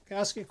I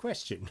ask you a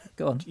question?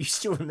 Go on. Do you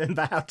still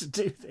remember how to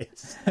do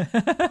this?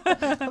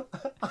 I'm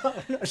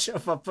not sure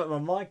if I put my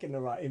mic in the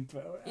right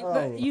input.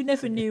 But you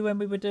never knew when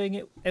we were doing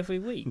it every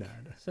week. No.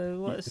 So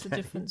what's the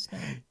difference now?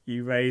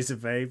 You raise a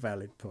very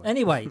valid point.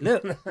 Anyway,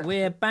 look,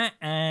 we're back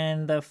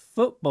and the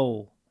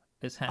football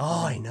is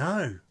happening.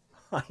 I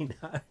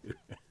know.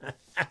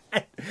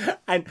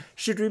 And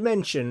should we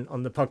mention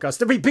on the podcast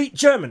that we beat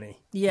Germany?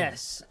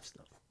 Yes.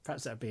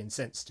 Perhaps that would be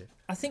insensitive.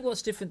 I think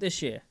what's different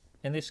this year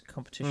in this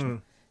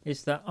competition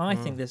is that I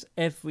think there's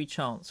every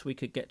chance we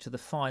could get to the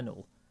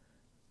final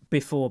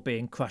before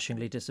being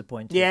crushingly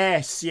disappointed.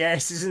 Yes,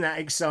 isn't that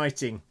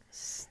exciting?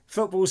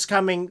 Football's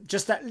coming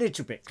just that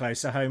little bit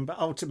closer home, but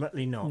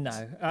ultimately not.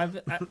 No,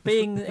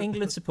 being an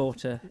England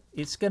supporter,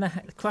 it's going to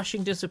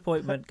crushing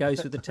disappointment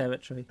goes with the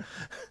territory.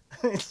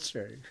 It's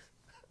true.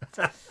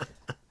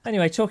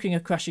 Anyway, talking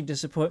of crushing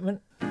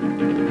disappointment.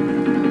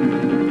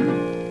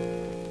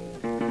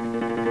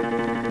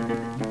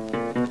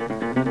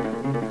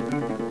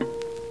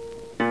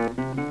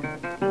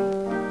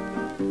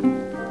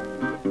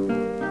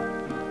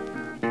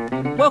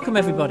 Welcome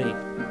everybody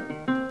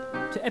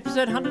to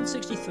episode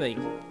 163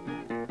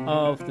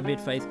 of the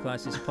Mid-Faith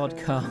Crisis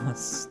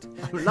podcast.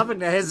 I'm loving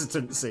the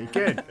hesitancy.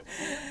 Good.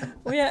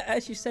 Well, yeah,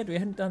 as you said, we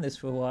hadn't done this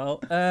for a while.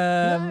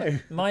 No.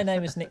 My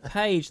name is Nick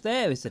Page.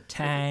 There is a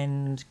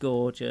tanned,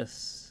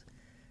 gorgeous,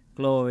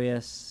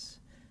 glorious,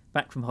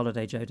 back from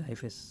holiday Joe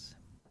Davis.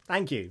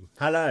 Thank you.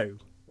 Hello.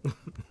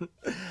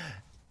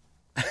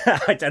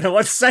 I don't know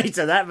what to say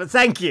to that, but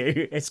thank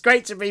you. It's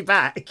great to be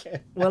back.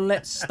 Well,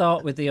 let's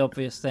start with the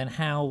obvious then.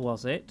 How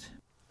was it?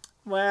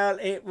 Well,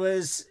 it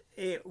was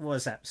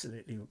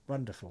absolutely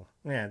wonderful.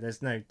 Yeah,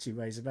 there's no two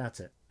ways about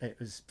it. It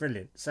was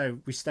brilliant. So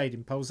we stayed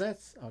in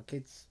Polzeath. Our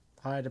kids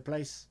hired a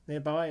place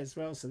nearby as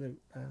well, so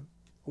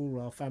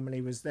all our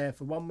family was there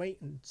for 1 week,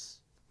 and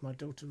my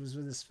daughter was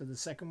with us for the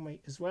second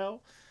week as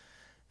well.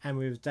 And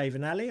we were with Dave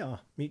and Ali, our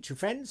mutual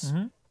friends.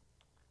 Mm-hmm.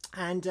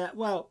 And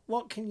well,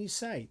 what can you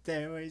say?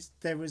 There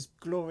was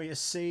glorious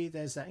sea.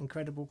 There's that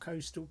incredible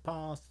coastal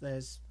path.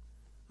 There's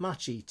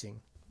much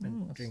eating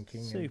and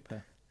drinking.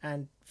 Super.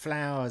 And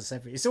flowers.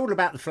 It's all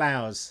about the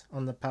flowers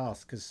on the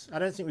path, because I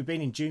don't think we've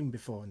been in June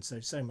before, and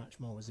so much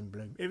more was in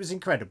bloom. It was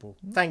incredible.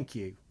 Thank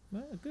you.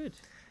 Well, good.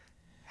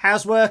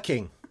 How's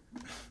working?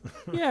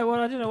 Yeah,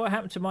 well, I don't know what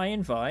happened to my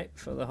invite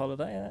for the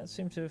holiday. That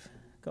seemed to have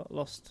got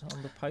lost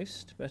on the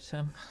post, but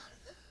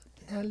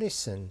Now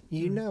listen,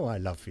 you know I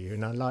love you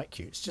and I like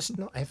you. It's just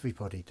not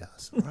everybody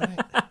does, all right?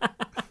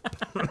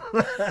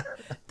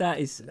 that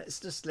is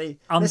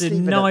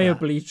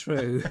undeniably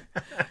true.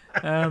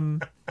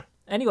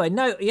 Anyway,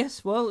 no,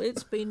 yes, well,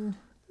 it's been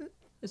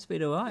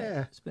all right.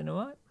 Yeah. It's been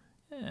all right.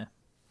 Yeah.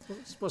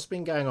 What's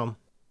been going on?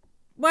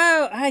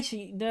 Well,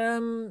 actually,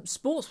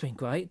 sport's been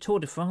great. Tour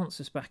de France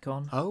is back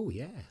on. Oh,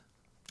 yeah.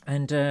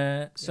 And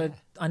so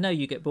I know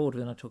you get bored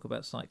when I talk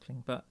about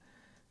cycling, but,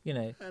 you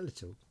know. A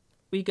little.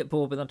 We get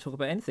bored when I talk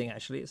about anything,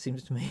 actually, it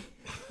seems to me.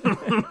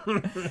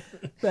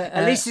 But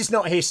at least it's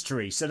not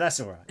history, so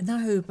that's all right.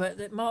 No, but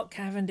the Mark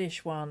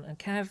Cavendish one, and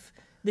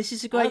this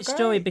is a great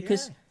story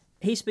because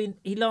he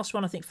last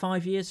won, I think,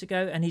 5 years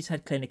ago, and he's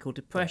had clinical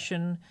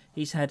depression. Yeah.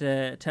 He's had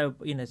a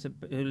terrible, a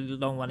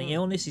long-running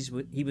illness.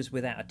 He was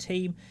without a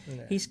team.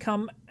 Yeah. He's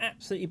come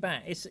absolutely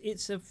back.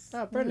 It's a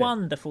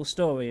wonderful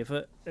story of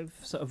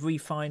sort of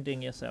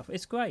refinding yourself.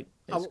 It's great.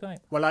 It's great.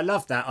 Well, I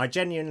love that. I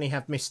genuinely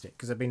have missed it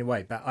because I've been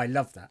away, but I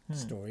love that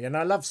story, and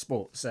I love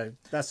sport, so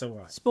that's all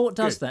right. Sport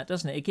does that,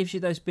 doesn't it? It gives you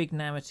those big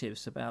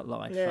narratives about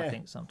life, I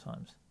think,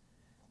 sometimes.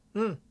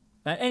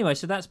 Anyway,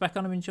 so that's back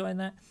on. I'm enjoying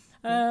that.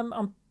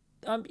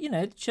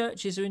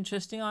 Churches are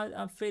interesting.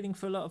 I'm feeling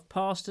for a lot of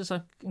pastors.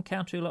 I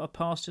encounter a lot of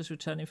pastors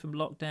returning from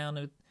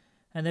lockdown,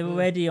 and they're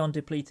already on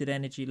depleted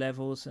energy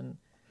levels. And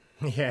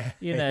I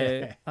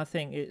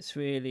think it's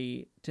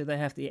really, do they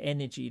have the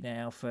energy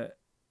now for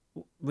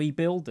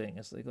rebuilding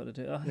as they've got to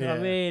do? I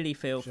really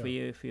feel for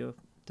you if you're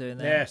doing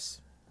that.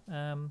 Yes.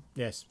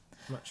 Yes.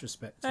 Much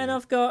respect. And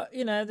I've got,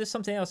 there's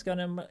something else going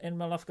on in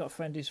my life. I've got a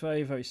friend who's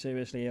very, very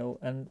seriously ill,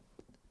 and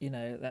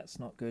that's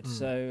not good.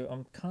 So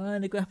I'm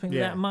kind of grappling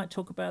with that. I might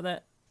talk about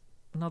that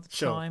another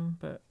time,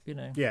 but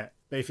Yeah,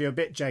 but if you're a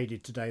bit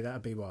jaded today,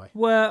 that'd be why.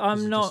 Well,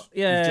 I'm not.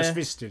 You've just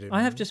visited him.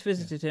 I have just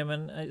visited him,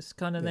 and it's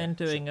kind of then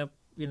doing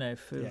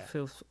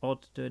feels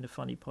odd doing a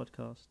funny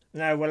podcast.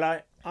 No, well,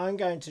 I'm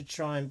going to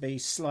try and be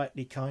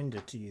slightly kinder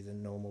to you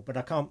than normal, but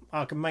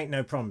I can make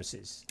no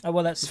promises. Oh,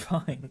 well, that's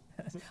fine.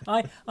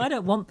 I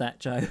don't want that,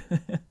 Joe.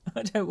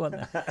 I don't want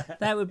that.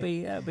 That would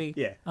be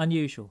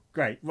unusual.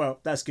 Great. Well,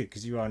 that's good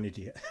because you are an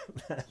idiot.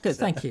 Good,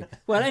 thank you.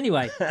 Well,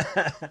 anyway,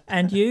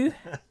 and you?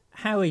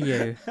 How are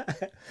you?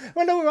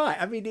 Well, all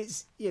right. I mean,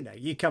 it's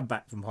you come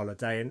back from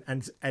holiday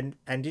and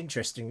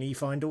interestingly, you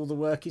find all the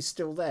work is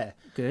still there.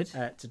 Good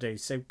to do.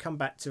 So come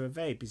back to a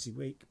very busy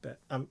week, but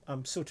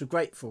I'm sort of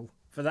grateful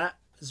for that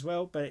as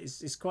well. But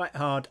it's quite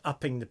hard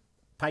upping the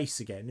pace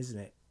again, isn't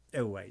it?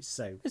 Always.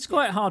 So it's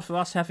quite hard for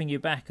us having you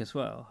back as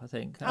well. I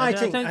think. I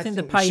don't think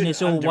the pain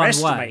is all one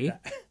way.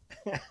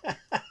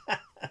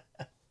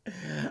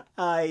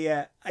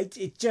 I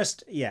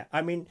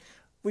mean,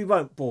 we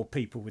won't bore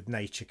people with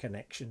nature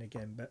connection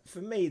again, but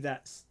for me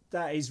that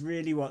is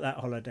really what that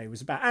holiday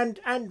was about,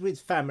 and with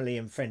family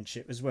and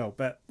friendship as well,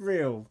 but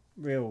real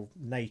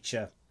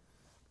nature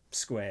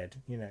squared.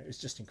 It's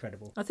just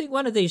incredible. I think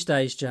one of these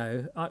days,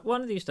 Joe, I'd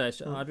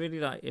really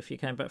like if you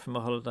came back from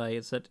a holiday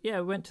and said, we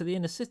went to the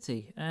inner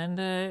city, and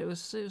it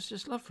was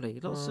just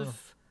lovely.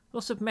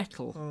 Lots of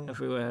metal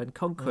everywhere and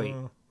concrete.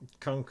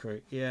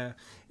 Concrete, yeah,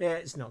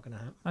 it's not going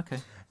to happen. Okay.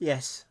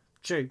 Yes,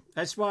 true.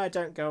 That's why I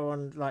don't go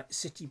on like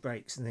city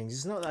breaks and things.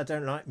 It's not that I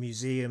don't like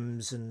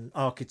museums and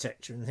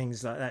architecture and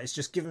things like that. It's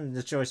just given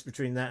the choice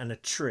between that and a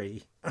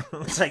tree,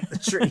 I'll take the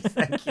tree,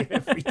 thank you,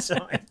 every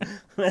time.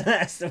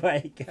 That's the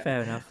way it goes.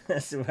 Fair enough.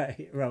 That's the way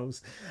it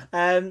rolls.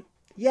 I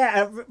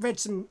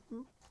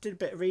did a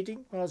bit of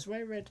reading while I was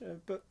away. Read a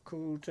book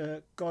called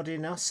God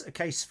in Us, A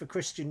Case for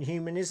Christian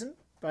Humanism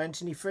by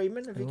Anthony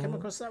Freeman. Have you come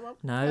across that one?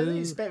 No. I think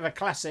it's a bit of a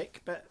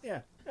classic, but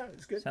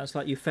it's good. Sounds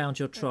like you found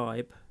your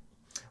tribe.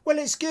 Well,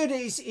 it's good.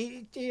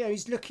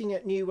 He's looking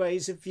at new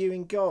ways of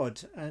viewing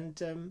God,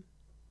 and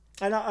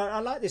I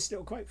like this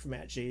little quote from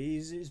it, actually.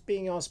 He's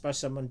being asked by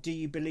someone, "Do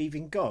you believe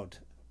in God?"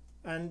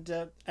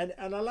 And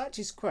I liked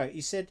his quote.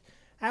 He said,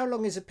 "How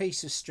long is a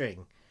piece of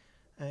string?"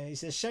 He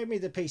says, "Show me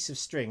the piece of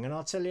string and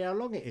I'll tell you how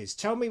long it is.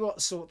 Tell me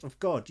what sort of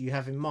God you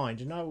have in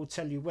mind and I will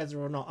tell you whether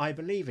or not I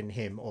believe in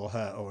him or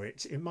her or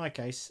it." In my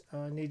case,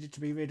 I needed to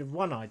be rid of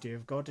one idea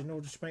of God in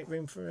order to make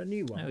room for a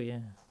new one. Oh,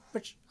 yeah.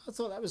 Which I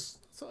thought that was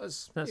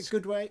a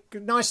good way,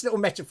 nice little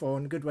metaphor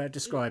and a good way of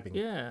describing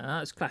it. Yeah,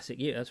 that's classic.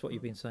 Yeah, that's what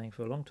you've been saying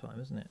for a long time,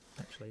 isn't it,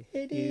 actually?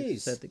 You've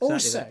is. Said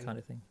exactly that kind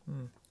of thing.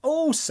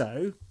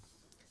 Also,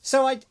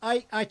 so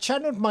I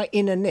channeled my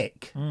inner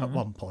Nick at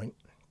one point.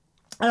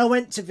 And I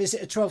went to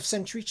visit a 12th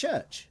century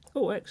church.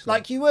 Oh, excellent.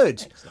 Like you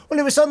would. Excellent. Well,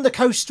 it was on the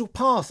coastal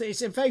path.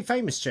 It's a very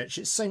famous church.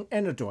 It's St.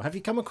 Enodor. Have you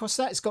come across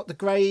that? It's got the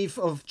grave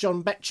of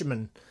John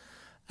Betjeman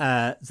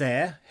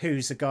there,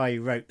 who's the guy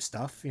who wrote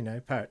stuff,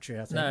 poetry,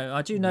 I think. No,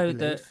 I do know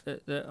that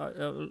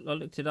I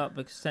looked it up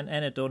because St.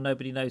 Enodor,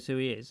 nobody knows who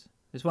he is.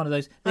 It's one of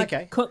those.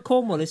 Okay.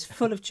 Cornwall is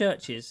full of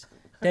churches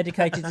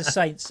dedicated to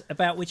saints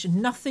about which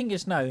nothing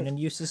is known, and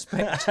you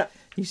suspect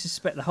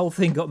the whole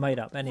thing got made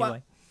up anyway.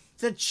 Well,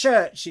 the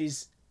church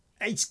is...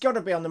 It's got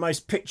to be on the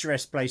most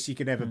picturesque place you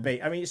could ever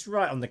be. I mean, it's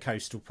right on the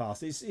coastal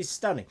path. It's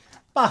stunning.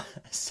 But,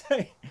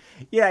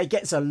 it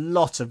gets a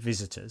lot of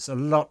visitors, a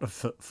lot of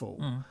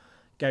footfall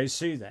goes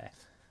through there.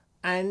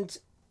 And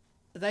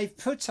they've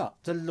put up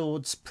the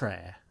Lord's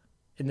Prayer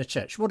in the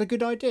church. What a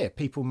good idea.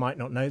 People might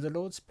not know the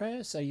Lord's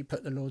Prayer, so you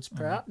put the Lord's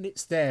Prayer up and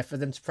it's there for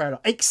them to pray.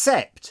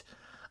 Except,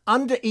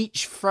 under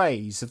each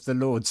phrase of the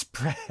Lord's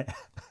Prayer,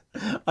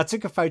 I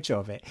took a photo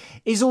of it,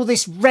 is all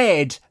this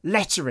red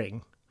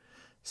lettering.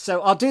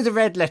 So I'll do the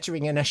red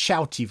lettering in a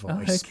shouty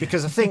voice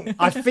because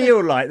I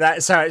feel like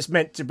that's how it's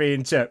meant to be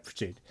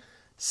interpreted.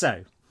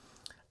 So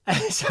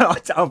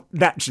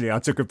naturally I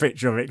took a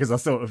picture of it because I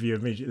thought of you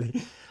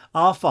immediately.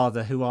 Our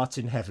Father who art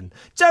in heaven.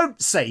 Don't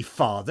say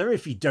Father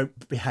if you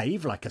don't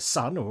behave like a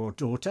son or a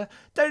daughter.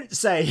 Don't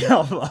say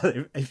Our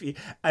Father if you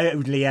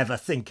only ever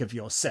think of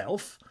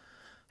yourself.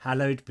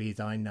 Hallowed be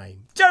thy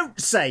name. Don't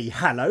say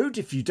hallowed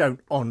if you don't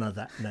honour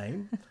that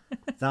name.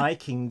 Thy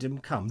kingdom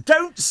come.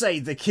 Don't say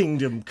the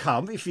kingdom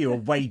come if you are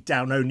weighed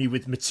down only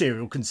with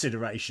material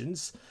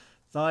considerations.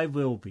 Thy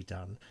will be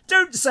done.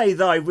 Don't say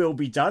thy will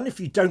be done if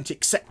you don't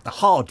accept the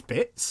hard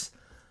bits.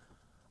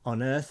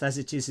 On earth as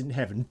it is in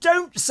heaven.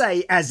 Don't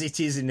say as it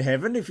is in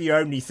heaven if you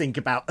only think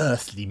about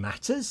earthly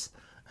matters.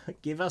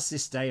 Give us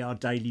this day our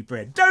daily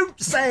bread. Don't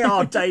say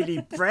our daily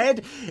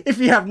bread if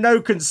you have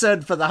no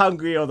concern for the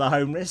hungry or the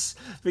homeless.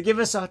 Forgive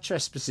us our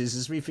trespasses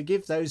as we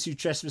forgive those who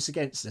trespass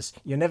against us.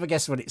 You'll never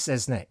guess what it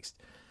says next.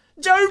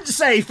 Don't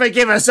say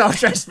forgive us our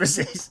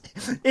trespasses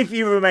if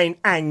you remain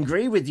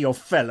angry with your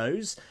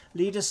fellows.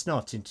 Lead us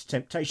not into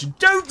temptation.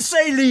 Don't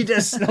say lead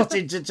us not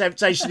into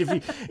temptation if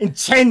you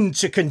intend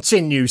to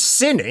continue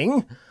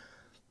sinning.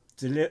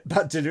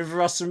 But deliver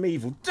us from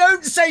evil.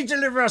 Don't say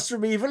deliver us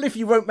from evil if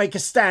you won't make a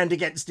stand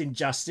against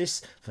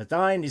injustice. For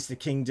thine is the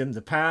kingdom,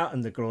 the power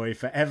and the glory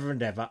forever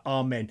and ever.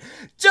 Amen.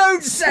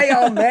 Don't say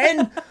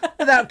amen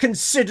without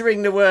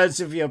considering the words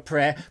of your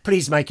prayer.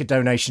 Please make a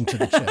donation to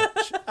the church.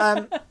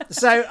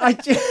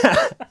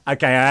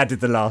 Okay, I added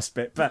the last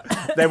bit, but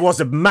there was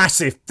a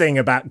massive thing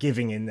about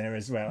giving in there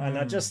as well. And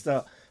I just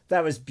thought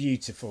that was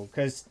beautiful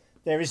because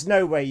there is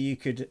no way you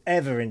could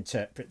ever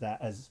interpret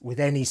that as with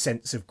any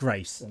sense of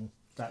grace. And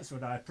that's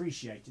what I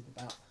appreciated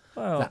about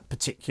that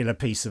particular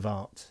piece of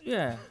art.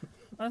 Yeah,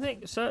 I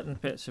think certain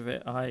bits of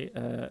it I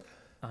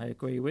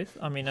agree with.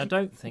 I mean, I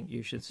don't think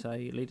you should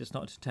say lead us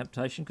not into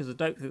temptation because I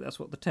don't think that's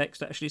what the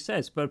text actually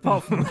says. But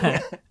apart from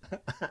that,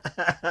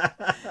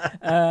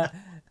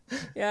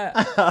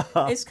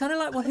 it's kind of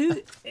like, well,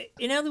 who?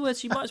 In other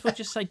words, you might as well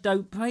just say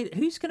don't pray.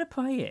 Who's going to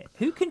pray it?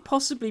 Who can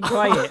possibly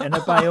pray it and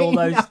obey all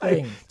those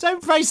things?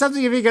 Don't pray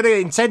something if you're going to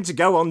intend to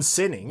go on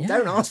sinning. Yeah.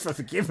 Don't ask for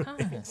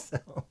forgiveness.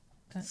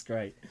 That's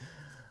great.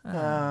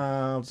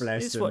 Oh,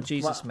 bless It's what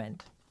Jesus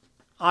meant.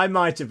 I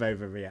might have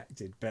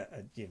overreacted, but,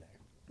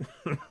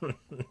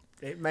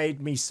 it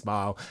made me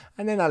smile.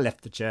 And then I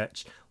left the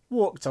church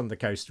walked on the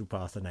coastal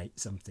path and ate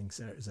something,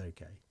 so it was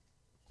okay.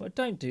 Well,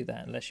 don't do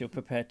that unless you're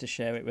prepared to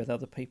share it with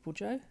other people,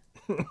 Joe.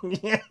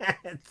 Yeah,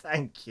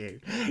 thank you.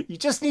 You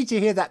just need to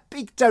hear that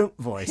big don't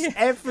voice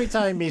every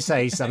time you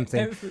say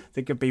something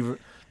that could be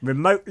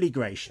remotely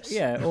gracious.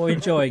 Yeah, or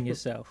enjoying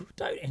yourself.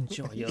 Don't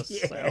enjoy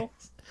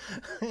yourself.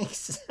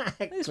 Yes,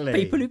 exactly. There's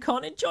people who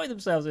can't enjoy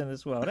themselves in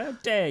this world. How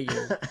dare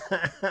you?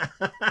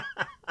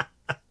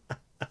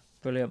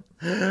 Brilliant.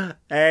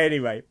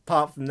 Anyway,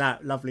 apart from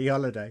that, lovely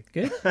holiday.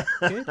 Good.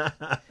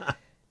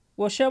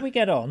 Well, shall we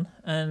get on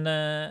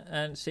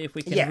and see if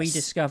we can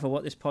rediscover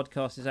what this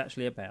podcast is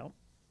actually about?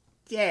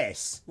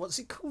 Yes. What's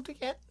it called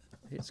again?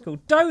 It's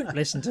called Don't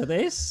Listen to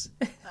This.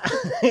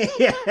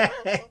 Yeah,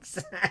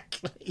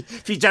 exactly.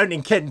 If you don't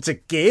intend to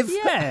give.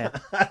 Yeah.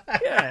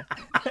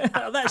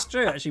 That's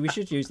true, actually. We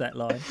should use that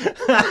line.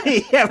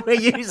 Yeah, we'll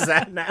use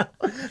that now.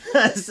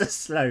 That's the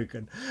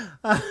slogan.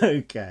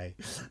 Okay.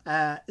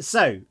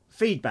 So,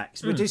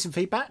 feedbacks. We'll do some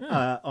feedback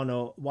on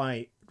a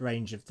wide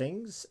range of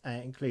things,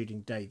 including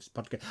Dave's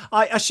podcast.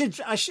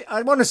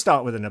 I want to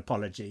start with an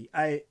apology.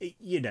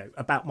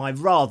 About my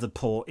rather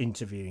poor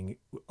interviewing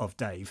of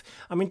Dave.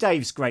 I mean,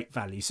 Dave's great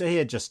value, so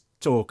he'll just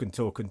talk,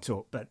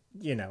 but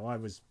I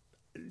was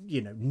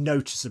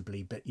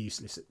noticeably but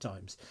useless at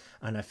times,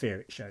 and I fear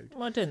it showed.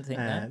 Well, I didn't think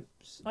that.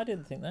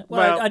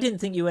 Well, I didn't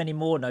think you were any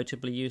more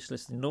notably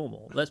useless than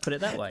normal. Let's put it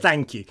that way.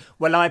 Thank you.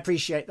 Well, I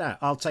appreciate that.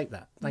 I'll take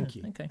that. Thank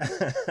you. Okay.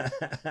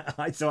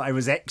 I thought I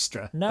was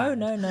extra. No.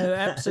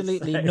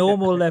 Absolutely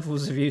normal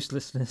levels of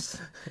uselessness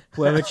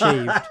were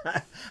achieved.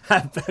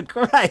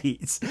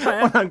 Great.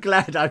 Well, I'm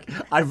glad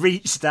I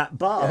reached that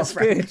bar. That's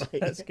frankly.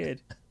 Good. That's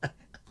good.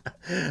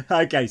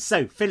 Okay,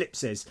 so Philip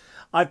says,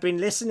 I've been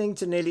listening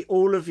to nearly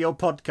all of your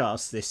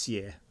podcasts this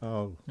year.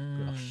 Oh,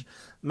 gosh.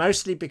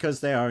 Mostly because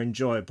they are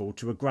enjoyable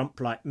to a grump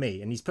like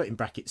me. And he's put in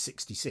brackets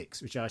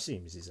 66, which I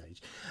assume is his age.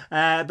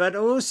 But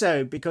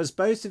also because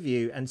both of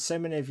you and so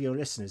many of your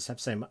listeners have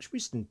so much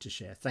wisdom to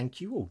share. Thank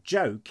you all.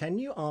 Joe, can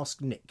you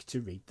ask Nick to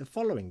read the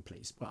following,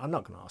 please? Well, I'm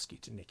not going to ask you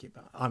to nick it,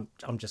 but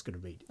I'm just going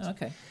to read it.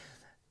 Okay.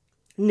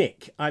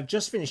 Nick, I've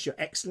just finished your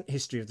excellent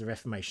history of the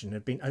Reformation and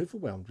have been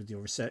overwhelmed with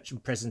your research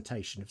and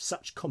presentation of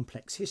such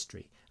complex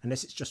history,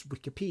 unless it's just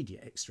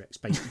Wikipedia extracts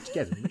pasted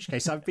together, in which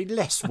case I've been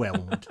less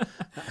whelmed.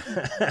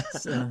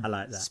 I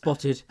like that.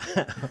 Spotted.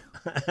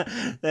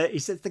 He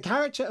said, the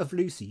character of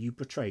Luther you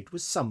portrayed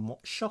was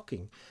somewhat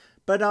shocking.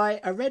 But I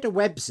read a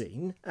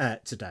webzine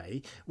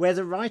today where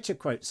the writer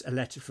quotes a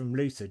letter from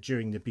Luther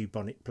during the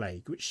bubonic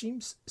plague, which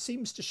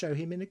seems to show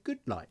him in a good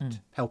light,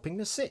 helping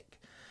the sick.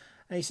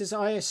 And he says,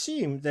 I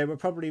assume there were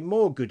probably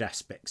more good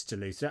aspects to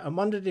Luther and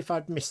wondered if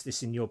I'd missed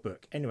this in your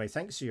book. Anyway,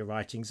 thanks for your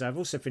writings. I've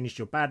also finished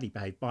your Badly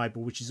Behaved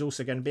Bible, which is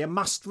also going to be a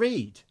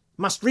must-read.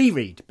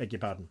 Must-reread, beg your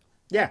pardon.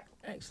 Yeah.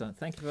 Excellent.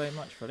 Thank you very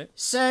much, Philip.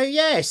 So,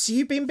 yes,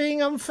 you've been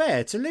being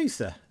unfair to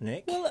Luther,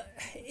 Nick. Well,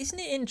 isn't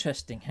it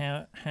interesting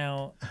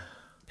how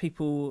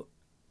people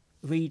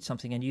read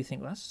something and you think,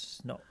 well,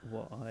 that's not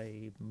what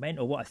I meant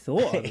or what I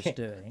thought I was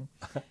doing.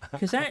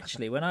 Because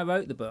actually, when I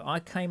wrote the book, I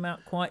came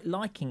out quite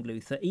liking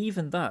Luther,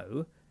 even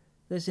though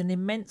there's an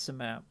immense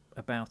amount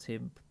about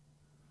him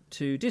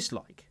to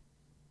dislike.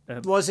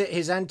 Was it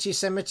his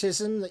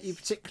anti-Semitism that you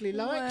particularly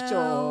liked?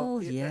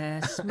 Well,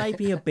 yes,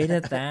 maybe a bit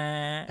of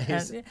that.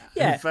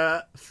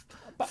 Yeah.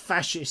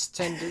 Fascist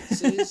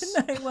tendencies?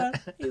 No, well,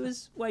 it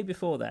was way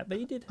before that, but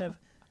he did have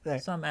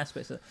some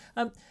aspects of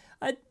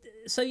it.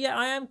 So yeah,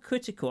 I am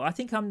critical. I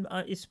think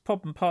it's a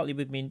problem partly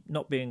with me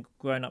not being a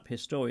grown-up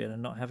historian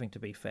and not having to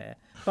be fair.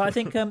 But I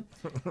think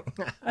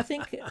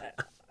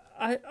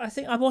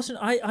I wasn't.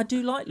 I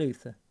do like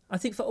Luther. I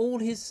think for all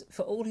his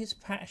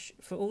passion,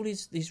 for all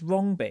these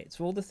wrong bits,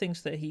 for all the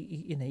things that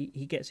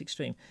he gets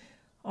extreme.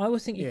 I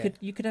always think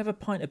you could have a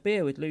pint of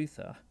beer with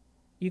Luther.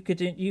 You could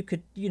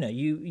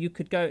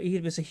go. He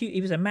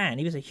was a man.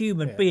 He was a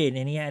human being,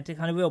 and he had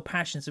kind of real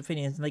passions and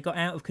feelings. And they got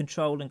out of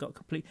control and got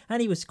complete.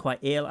 And he was quite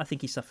ill. I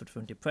think he suffered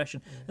from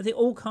depression. I think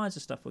all kinds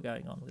of stuff were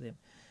going on with him.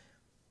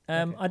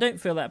 I don't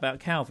feel that about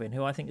Calvin,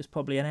 who I think is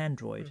probably an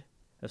android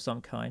of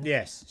some kind.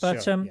 Yes,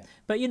 but sure,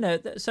 but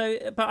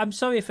I'm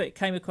sorry if it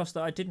came across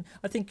that I didn't.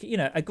 I think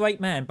a great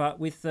man, but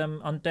with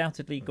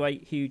undoubtedly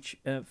great, huge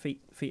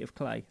feet of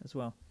clay as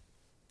well.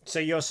 So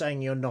you're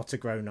saying you're not a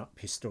grown-up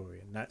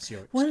historian? That's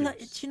your excuse? Well,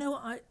 do you know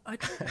what?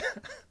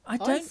 I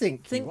don't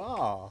think you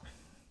are.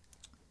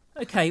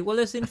 Okay, well,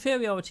 there's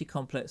inferiority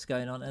complex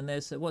going on, and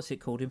there's what's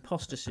it called,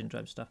 imposter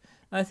syndrome stuff.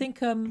 I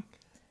think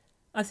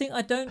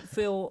I don't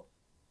feel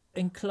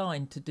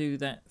inclined to do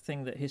that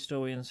thing that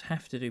historians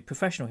have to do,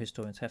 professional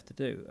historians have to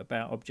do,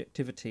 about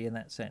objectivity in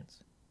that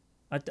sense.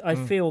 I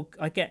feel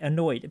I get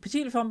annoyed,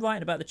 particularly if I'm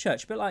writing about the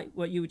church, but like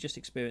what you were just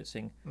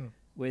experiencing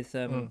with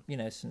St.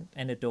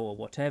 Enidor or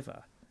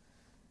whatever.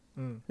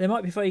 There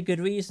might be very good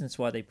reasons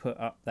why they put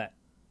up that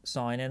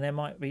sign, and there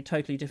might be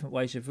totally different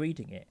ways of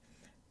reading it.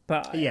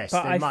 But yes,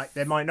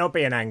 there might not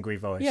be an angry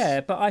voice. Yeah,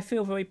 but I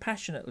feel very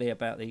passionately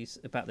about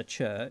the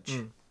church,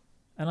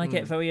 and I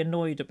get very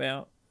annoyed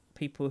about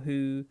people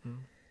who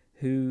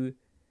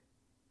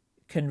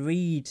can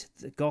read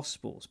the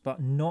Gospels but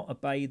not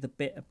obey the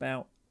bit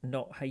about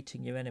not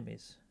hating your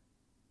enemies.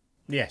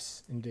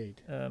 Yes,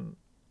 indeed. And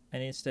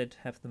instead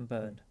have them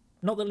burned.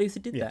 Not that Luther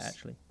did that,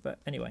 actually. But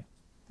anyway,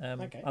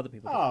 other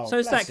people did. Oh, so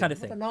it's that kind him. of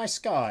thing. What a nice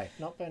guy.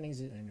 Not burning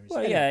his enemies.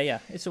 Well, yeah.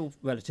 It's all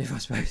relative, I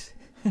suppose.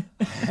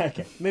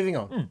 Okay, moving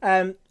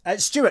on.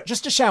 Stuart,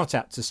 just a shout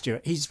out to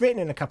Stuart. He's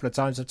written in a couple of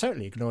times. I've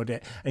totally ignored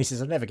it. And he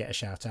says, I'll never get a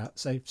shout out.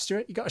 So,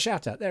 Stuart, you got a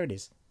shout out. There it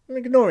is. I'm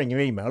ignoring your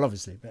email,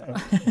 obviously.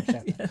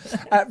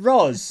 But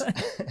Ros.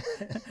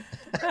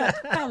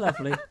 How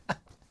lovely.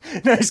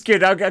 No, it's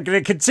good. I'm going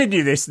to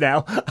continue this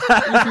now.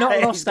 You've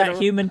not lost that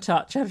human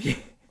touch, have you?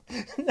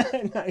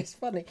 No, it's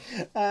funny.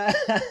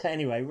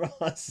 Anyway,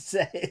 Ross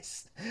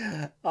says,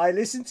 I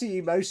listen to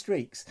you most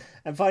weeks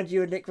and find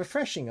you and Nick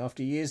refreshing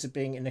after years of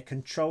being in a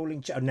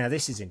controlling church. Now,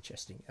 this is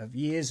interesting. Of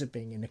years of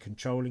being in a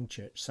controlling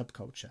church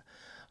subculture.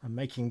 I'm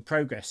making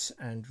progress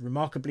and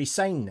remarkably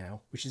sane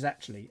now, which is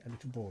actually a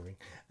little boring.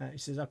 He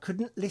says, I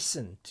couldn't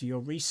listen to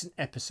your recent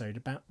episode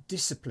about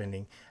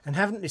disciplining and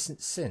haven't listened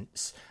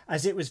since,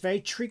 as it was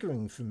very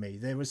triggering for me.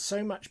 There was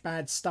so much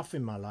bad stuff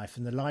in my life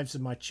and the lives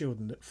of my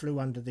children that flew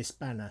under this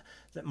banner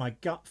that my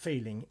gut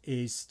feeling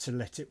is to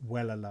let it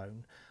well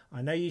alone.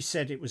 I know you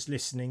said it was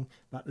listening,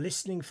 but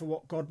listening for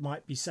what God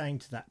might be saying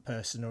to that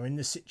person or in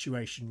the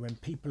situation when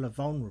people are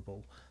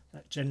vulnerable,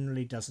 that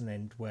generally doesn't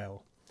end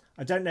well.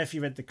 I don't know if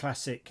you read the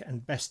classic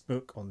and best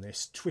book on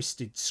this,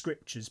 Twisted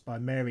Scriptures by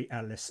Mary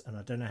Alice, and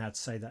I don't know how to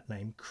say that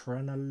name,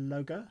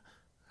 Chronologa?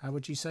 How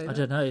would you say that? I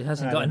don't know. It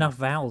hasn't got enough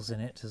vowels in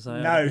it to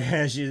say. No,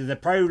 the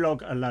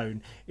prologue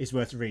alone is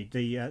worth a read.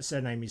 The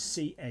surname is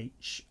Chrnalogar.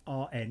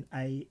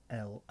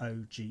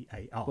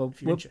 Well,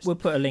 we'll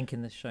put a link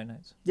in the show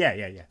notes.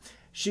 Yeah.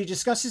 She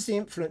discusses the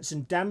influence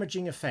and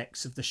damaging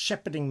effects of the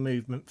shepherding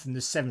movement from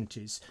the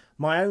 70s.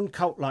 My own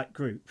cult-like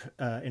group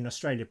in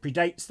Australia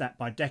predates that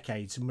by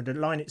decades and would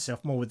align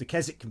itself more with the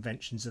Keswick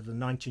conventions of the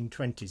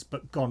 1920s,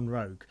 but gone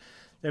rogue.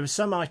 There were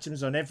some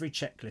items on every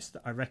checklist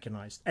that I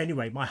recognised.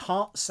 Anyway, my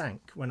heart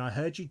sank when I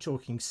heard you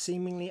talking,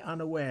 seemingly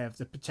unaware of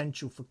the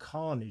potential for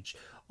carnage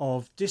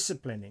of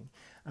disciplining.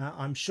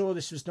 I'm sure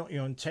this was not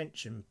your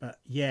intention, but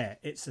yeah,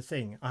 it's a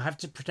thing. I have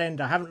to pretend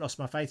I haven't lost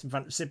my faith in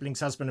front of siblings,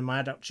 husband and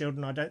my adult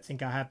children. I don't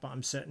think I have, but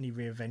I'm certainly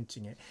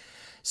reinventing it.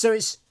 So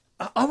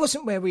I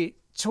wasn't where we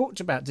talked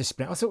about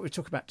discipline. I thought we were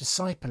talking about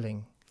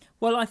discipling.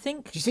 Well, I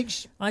think... Do you think...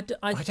 I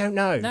don't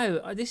know.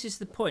 No, this is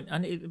the point.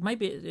 And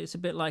maybe it's a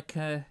bit like...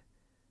 the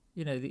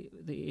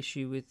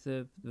issue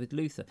with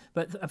Luther.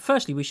 But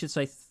firstly, we should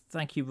say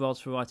thank you, Ros,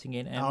 for writing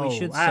in, and we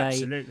should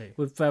say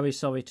we're very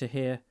sorry to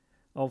hear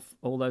of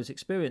all those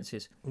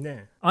experiences.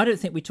 Yeah. I don't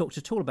think we talked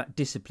at all about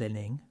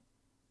disciplining.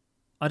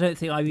 I don't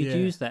think I would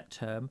use that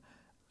term.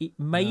 It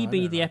may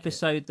be the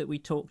episode that we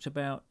talked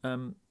about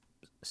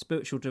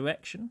spiritual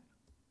direction,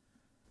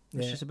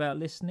 which is about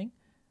listening,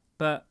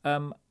 but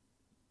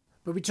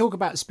we talk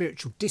about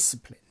spiritual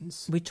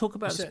disciplines. We talk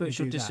about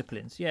spiritual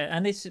disciplines,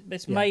 and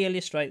this may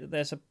illustrate that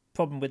there's a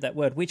problem with that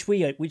word, which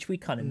we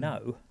kind of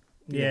know.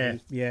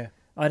 Yeah.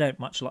 I don't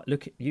much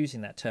like using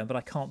that term, but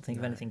I can't think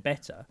of anything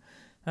better.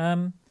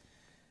 I'm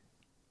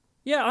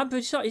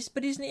pretty sorry,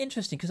 but isn't it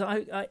interesting? Because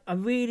I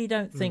really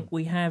don't think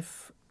we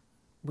have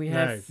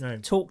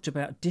talked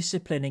about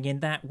disciplining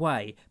in that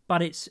way.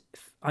 But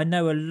I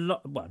know a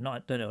lot. Well, I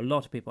don't know a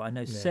lot of people. I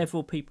know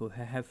several people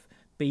who have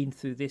been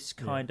through this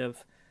kind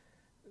of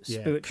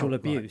spiritual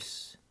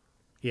abuse.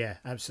 Yeah,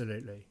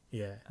 absolutely.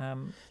 Yeah.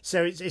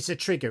 So it's a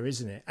trigger,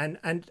 isn't it?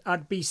 And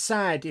I'd be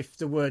sad if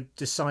the word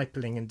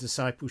discipling and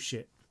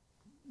discipleship,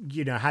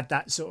 had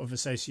that sort of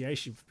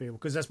association for people,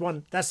 because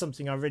that's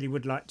something I really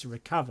would like to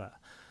recover.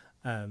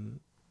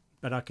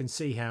 But I can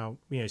see how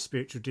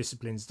spiritual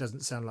disciplines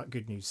doesn't sound like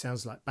good news,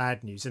 sounds like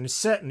bad news, and it's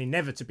certainly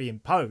never to be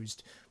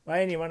imposed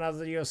by anyone other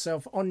than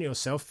yourself on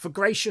yourself for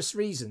gracious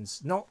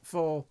reasons, not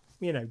for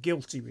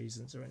guilty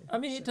reasons or anything. I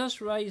mean, it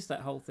does raise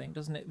that whole thing,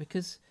 doesn't it?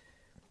 Because,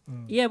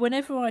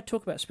 whenever I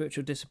talk about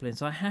spiritual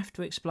disciplines, I have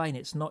to explain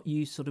it's not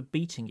you sort of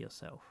beating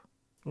yourself.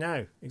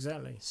 No,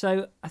 exactly.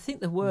 So I think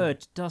the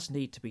word does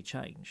need to be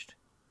changed.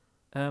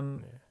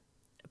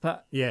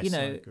 But, yes, I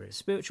agree.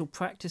 Spiritual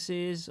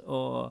practices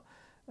or...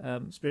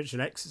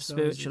 spiritual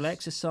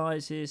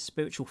exercises,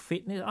 spiritual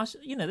fitness.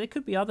 There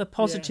could be other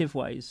positive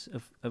ways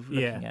of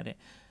looking at it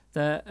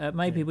that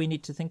maybe we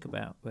need to think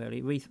about,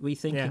 really,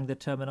 rethinking the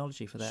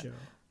terminology for that. Sure.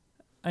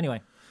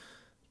 Anyway.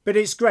 But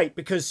it's great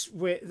because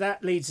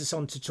that leads us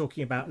on to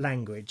talking about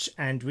language,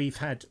 and we've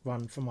had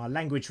one from our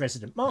language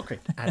resident,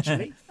 Margaret,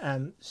 actually,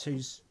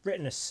 who's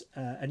written us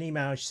an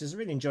email. She says, I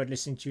really enjoyed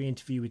listening to your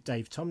interview with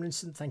Dave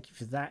Tomlinson. Thank you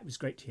for that. It was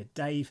great to hear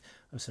Dave.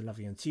 I also love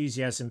your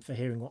enthusiasm for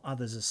hearing what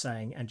others are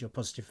saying and your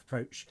positive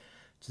approach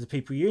to the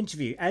people you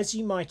interview. As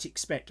you might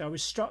expect, I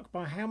was struck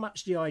by how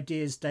much the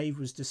ideas Dave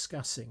was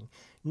discussing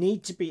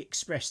need to be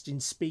expressed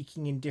in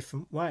speaking in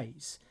different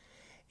ways.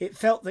 It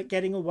felt that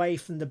getting away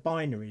from the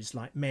binaries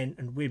like men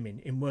and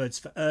women in words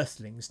for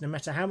earthlings, no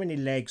matter how many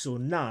legs or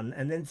none,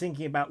 and then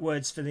thinking about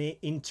words for the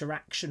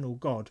interactional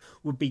God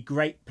would be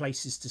great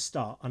places to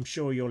start. I'm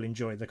sure you'll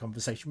enjoy the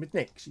conversation with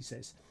Nick, she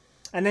says.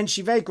 And then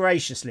she very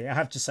graciously, I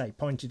have to say,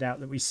 pointed out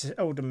that we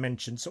seldom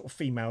mention sort of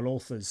female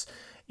authors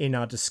in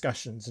our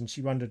discussions, and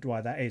she wondered why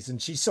that is. And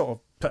she sort of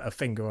put her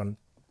finger on,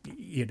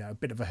 a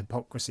bit of a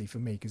hypocrisy for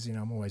me, because,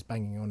 I'm always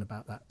banging on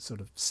about that sort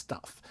of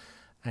stuff.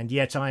 And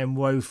yet I am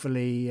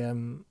woefully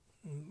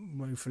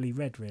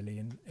read,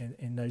 really,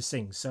 in those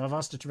things. So I've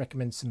asked her to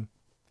recommend some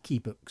key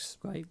books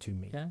to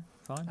me. Yeah,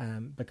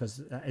 fine. Because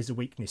that is a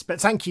weakness.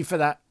 But thank you for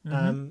that.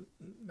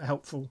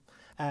 Helpful.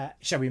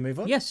 Shall we move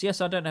on? Yes.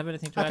 I don't have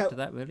anything to add to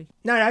that, really.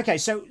 No. Okay.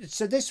 So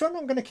this one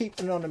I'm going to keep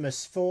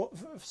anonymous for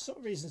sort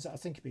of reasons that I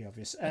think will be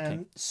obvious.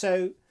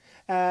 So,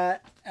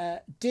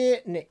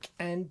 dear Nick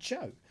and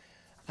Joe,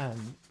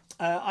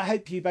 I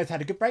hope you both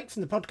had a good break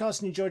from the podcast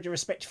and enjoyed your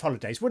respective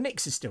holidays. Well,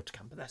 Nick's is still to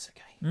come, but that's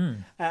okay.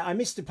 I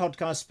missed the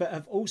podcast, but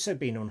have also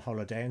been on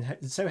holiday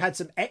and so had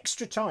some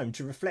extra time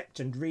to reflect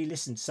and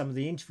re-listen to some of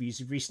the interviews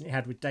we've recently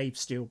had with Dave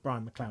Steele,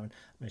 Brian McLaren,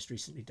 most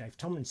recently Dave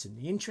Tomlinson.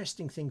 The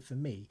interesting thing for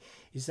me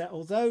is that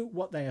although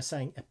what they are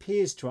saying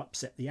appears to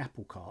upset the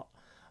apple cart,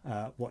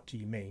 what do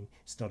you mean?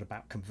 It's not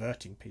about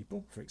converting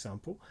people, for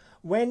example.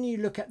 When you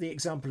look at the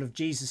example of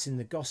Jesus in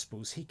the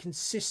Gospels, he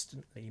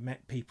consistently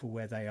met people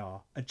where they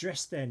are,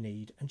 addressed their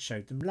need and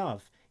showed them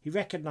love. He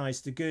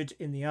recognised the good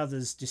in the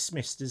others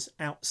dismissed as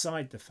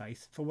outside the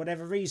faith for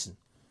whatever reason.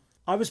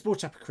 I was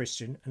brought up a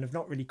Christian and have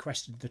not really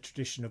questioned the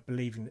tradition of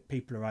believing that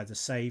people are either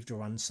saved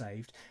or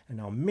unsaved,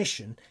 and our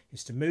mission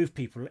is to move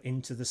people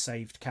into the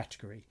saved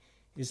category.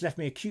 It has left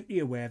me acutely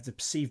aware of the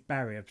perceived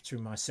barrier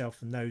between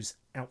myself and those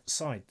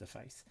outside the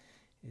faith.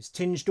 It has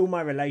tinged all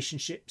my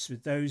relationships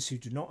with those who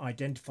do not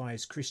identify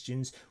as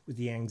Christians with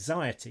the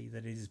anxiety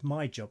that it is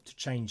my job to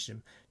change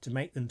them, to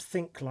make them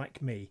think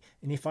like me,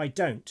 and if I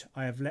don't,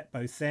 I have let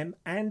both them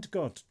and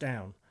God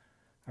down.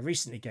 I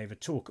recently gave a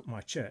talk at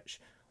my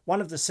church.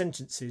 One of the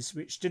sentences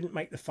which didn't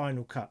make the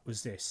final cut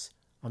was this: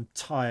 I'm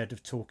tired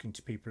of talking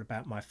to people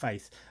about my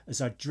faith,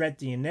 as I dread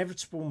the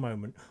inevitable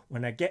moment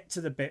when I get to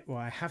the bit where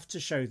I have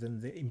to show them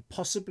the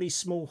impossibly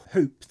small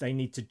hoop they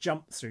need to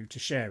jump through to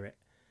share it.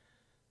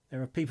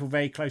 There are people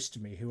very close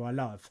to me who I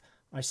love.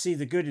 I see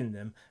the good in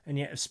them, and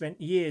yet have spent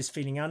years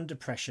feeling under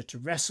pressure to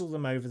wrestle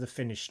them over the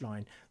finish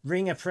line,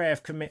 wring a prayer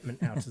of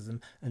commitment out of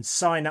them, and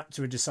sign up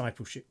to a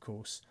discipleship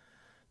course.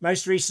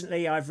 Most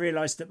recently, I've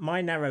realised that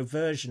my narrow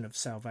version of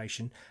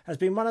salvation has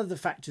been one of the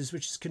factors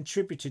which has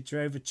contributed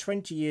to over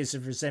 20 years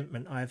of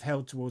resentment I have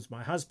held towards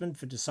my husband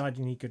for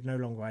deciding he could no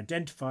longer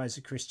identify as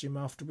a Christian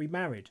after we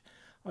married.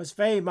 I was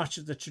very much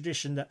of the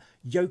tradition that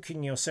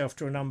yoking yourself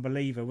to an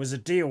unbeliever was a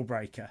deal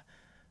breaker.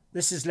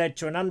 This has led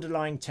to an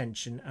underlying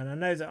tension, and I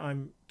know that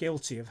I'm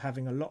guilty of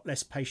having a lot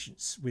less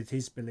patience with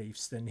his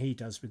beliefs than he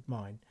does with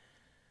mine.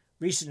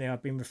 Recently,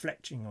 I've been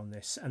reflecting on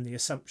this and the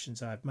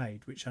assumptions I have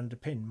made which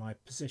underpin my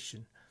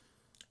position.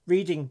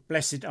 Reading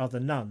Blessed Are the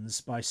Nuns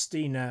by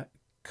Stina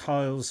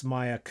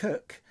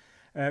Kylesmeyer-Cook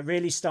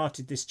really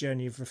started this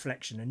journey of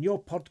reflection, and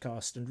your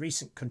podcast and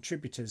recent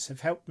contributors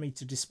have helped me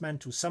to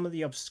dismantle some of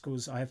the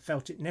obstacles I have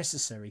felt it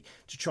necessary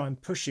to try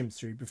and push him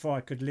through before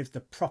I could live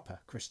the proper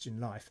Christian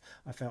life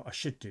I felt I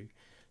should do.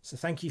 So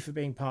thank you for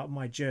being part of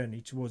my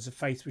journey towards a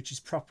faith which is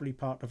properly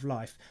part of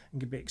life and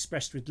can be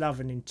expressed with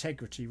love and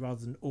integrity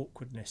rather than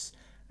awkwardness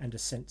and a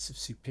sense of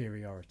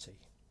superiority.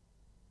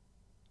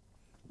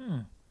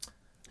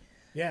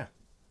 Yeah.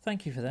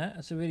 Thank you for that.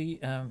 That's a really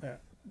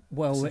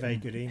it's a very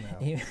good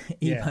email.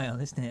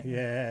 Email, isn't it?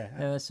 Yeah.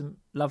 There are some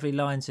lovely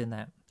lines in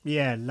that.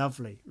 Yeah,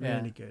 lovely.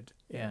 Really good.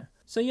 Yeah.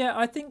 So yeah,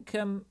 I think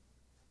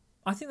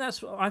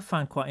that's what I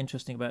found quite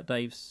interesting about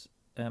Dave's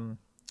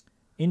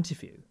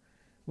interview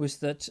was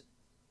that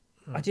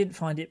I didn't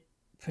find it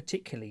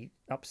particularly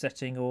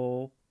upsetting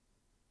or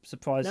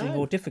surprising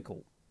or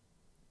difficult.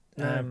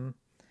 No.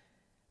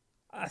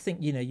 I think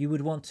you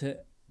would want to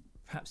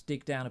perhaps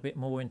dig down a bit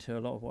more into a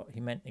lot of what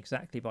he meant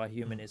exactly by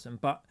humanism,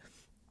 but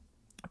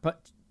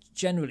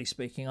generally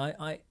speaking,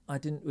 I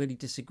didn't really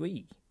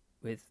disagree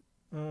with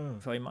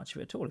very much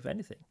of it at all, if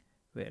anything,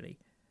 really.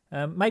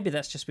 Maybe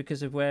that's just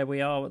because of where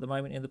we are at the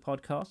moment in the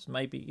podcast.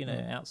 Maybe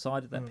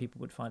outside of that, people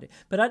would find it.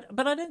 But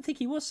I don't think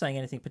he was saying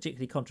anything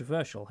particularly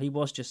controversial. He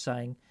was just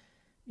saying,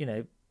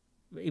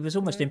 it was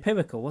almost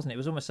empirical, wasn't it? It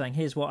was almost saying,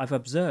 here's what I've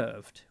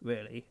observed,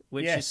 really,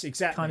 which is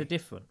exactly kind of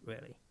different,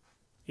 really.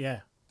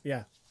 Yeah,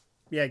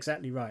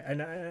 exactly right.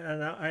 And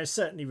I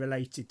certainly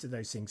related to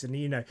those things. And,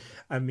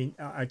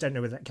 I don't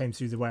know whether that came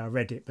through the way I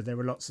read it, but there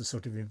were lots of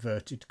sort of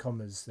inverted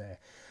commas there.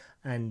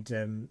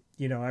 And,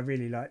 I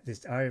really like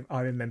this. I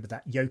remember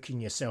that yoking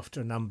yourself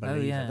to an unbeliever.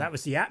 Oh, yeah. That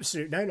was the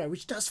absolute no-no,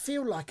 which does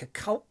feel like a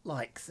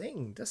cult-like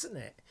thing, doesn't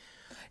it?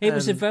 It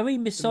was a very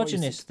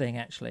misogynist thing,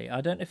 actually.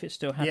 I don't know if it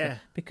still happened. Yeah.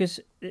 Because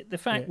the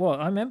fact was,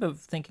 I remember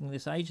thinking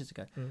this ages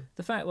ago,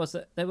 the fact was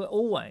that there were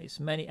always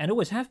many, and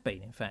always have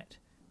been, in fact,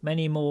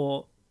 many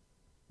more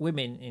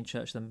women in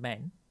church than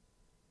men.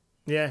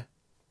 Yeah.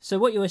 So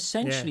what you're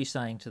essentially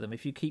saying to them,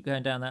 if you keep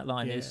going down that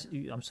line, is,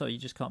 I'm sorry, you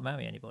just can't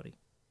marry anybody.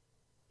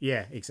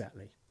 Yeah,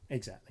 exactly.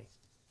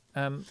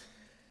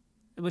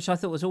 Which I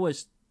thought was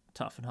always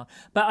tough and hard.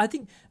 But I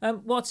think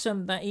what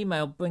that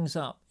email brings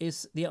up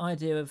is the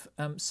idea of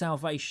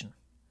salvation.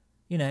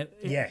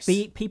 Yes.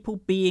 People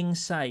being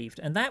saved.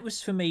 And that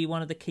was, for me,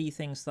 one of the key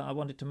things that I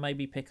wanted to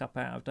maybe pick up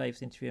out of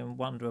Dave's interview and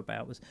wonder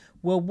about was,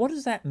 well, what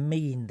does that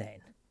mean then?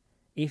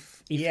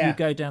 If you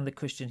go down the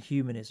Christian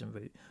humanism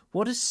route,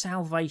 what does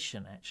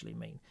salvation actually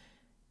mean?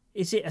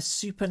 Is it a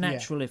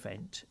supernatural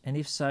event? And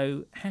if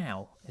so,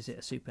 how is it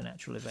a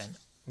supernatural event?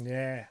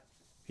 Yeah.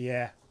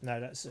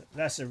 No,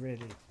 that's a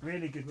really,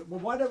 really good.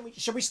 Well,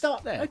 shall we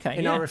start there? Okay,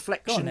 in our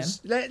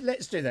reflections.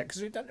 Let's do that,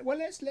 because we've done. Well,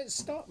 let's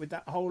start with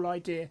that whole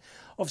idea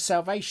of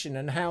salvation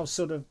and how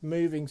sort of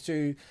moving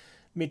through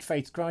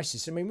mid-faith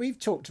crisis. I mean, we've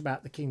talked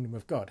about the kingdom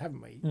of God,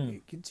 haven't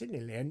we?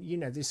 Continually,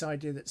 and this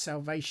idea that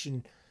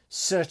salvation,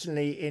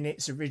 certainly in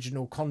its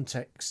original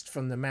context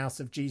from the mouth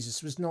of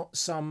Jesus, was not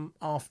some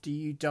after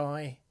you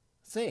die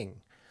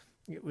thing.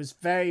 It was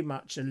very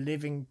much a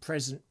living,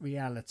 present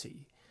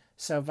reality.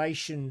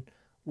 Salvation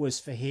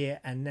was for here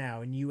and now,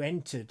 and you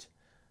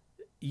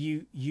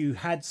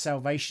had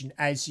salvation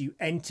as you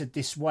entered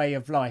this way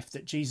of life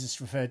that Jesus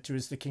referred to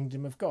as the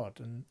kingdom of God.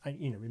 And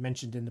we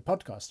mentioned in the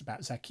podcast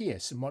about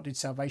Zacchaeus, and what did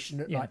salvation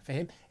look like for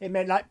him? It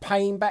meant like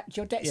paying back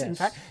your debts. Yes. In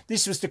fact,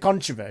 this was the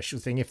controversial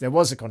thing, if there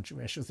was a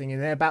controversial thing in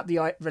there, about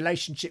the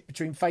relationship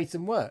between faith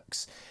and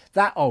works.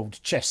 That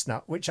old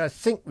chestnut, which I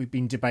think we've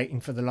been debating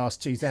for the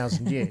last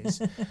 2,000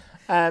 years.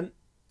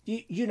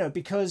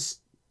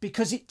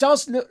 Because it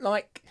does look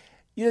like,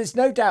 there's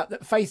no doubt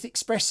that faith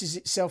expresses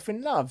itself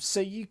in love. So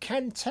you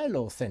can tell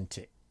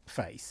authentic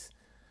faith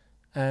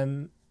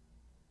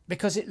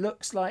because it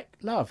looks like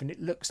love, and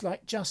it looks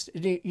like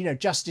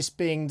justice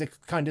being the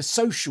kind of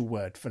social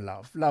word for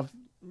love. Love,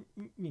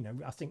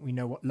 I think we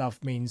know what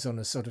love means on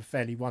a sort of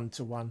fairly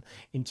one-to-one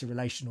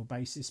interrelational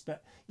basis.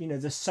 But,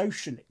 the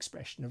social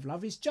expression of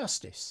love is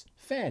justice,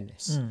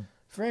 fairness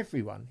for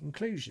everyone,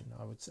 inclusion,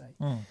 I would say.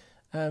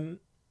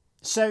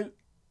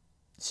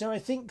 So I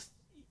think,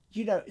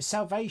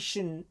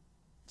 salvation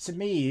to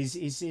me is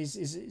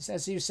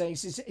as you say,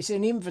 it's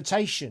an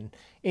invitation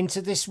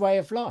into this way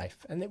of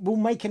life, and it will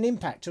make an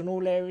impact on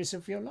all areas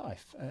of your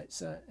life.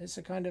 It's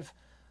a kind of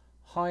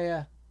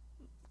higher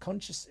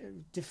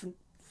different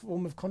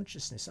form of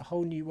consciousness, a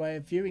whole new way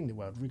of viewing the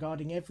world,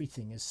 regarding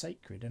everything as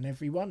sacred and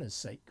everyone as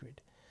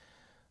sacred,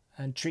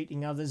 and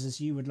treating others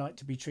as you would like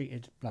to be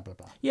treated, blah, blah,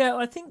 blah. Yeah,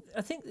 I think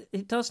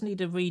it does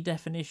need a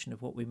redefinition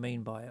of what we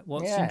mean by it.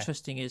 What's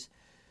interesting is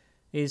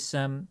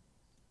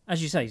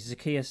as you say,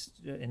 Zacchaeus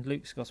in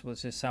Luke's gospel, it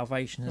says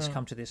salvation has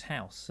come to this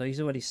house. So he's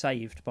already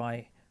saved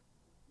by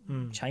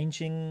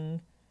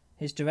changing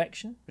his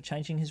direction, by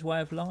changing his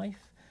way of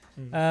life.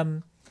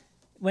 When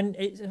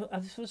it sort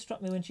of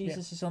struck me when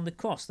Jesus is on the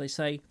cross, they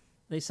say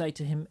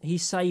to him, he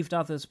saved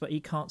others, but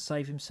he can't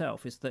save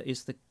himself. Is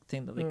the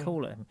thing that they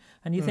call at him,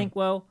 and you think,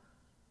 well,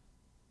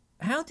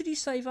 how did he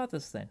save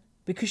others then?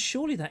 Because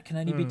surely that can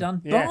only be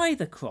done by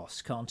the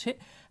cross, can't it?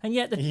 And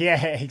yet,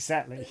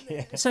 exactly.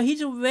 Yeah. So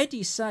he's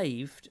already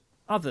saved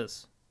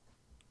others,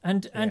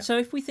 and so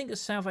if we think of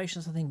salvation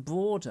as something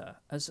broader,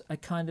 as a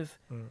kind of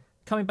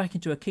coming back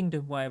into a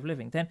kingdom way of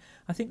living, then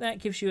I think that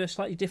gives you a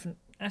slightly different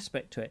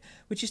aspect to it.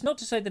 Which is not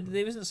to say that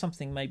there isn't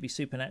something maybe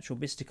supernatural,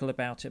 mystical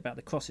about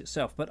the cross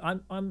itself, but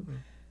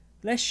I'm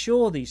less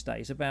sure these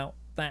days about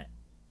that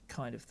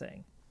kind of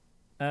thing.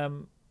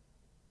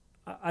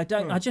 I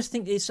don't. I just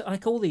think it's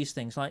like all these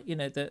things, like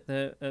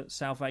the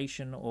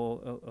salvation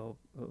or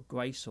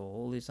grace, or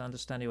all this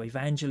understanding, or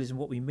evangelism,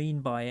 what we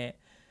mean by it.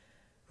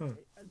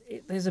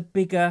 There's a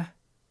bigger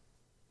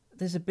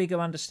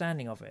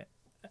understanding of it,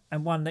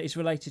 and one that is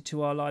related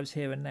to our lives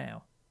here and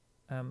now.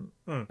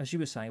 As you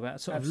were saying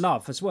about sort of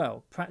love as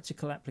well,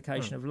 practical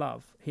application of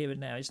love here and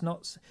now. It's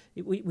not.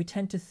 We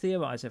tend to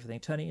theorize everything,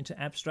 turn it into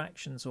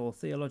abstractions or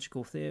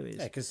theological theories.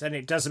 Yeah, because then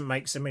it doesn't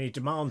make so many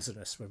demands on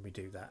us when we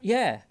do that.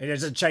 Yeah, it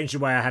doesn't change the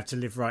way I have to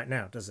live right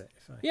now, does it?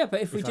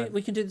 But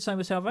we can do the same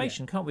with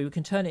salvation, can't we? We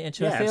can turn it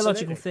into a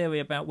theological theory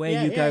about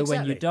where you go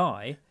when you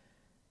die.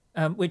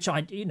 Which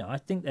I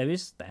think there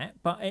is that,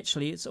 but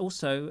actually it's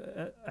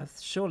also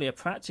surely a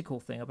practical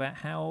thing about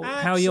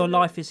how your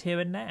life is here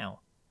and now.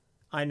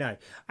 I know.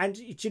 And,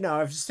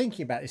 I was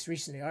thinking about this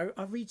recently. I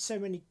read so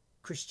many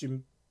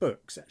Christian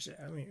books, actually.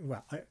 I mean,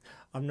 well,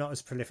 I'm not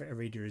as prolific a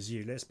reader as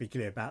you, let's be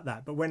clear about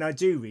that. But when I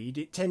do read,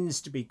 it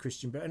tends to be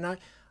Christian books. And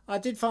I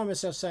did find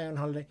myself saying on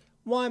holiday,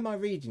 why am I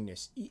reading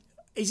this?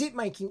 Is it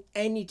making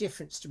any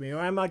difference to me? Or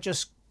am I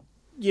just,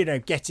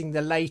 getting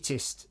the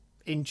latest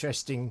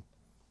interesting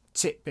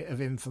tidbit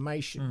of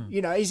information?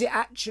 Is it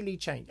actually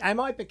changed? Am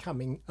I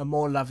becoming a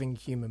more loving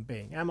human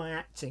being? Am I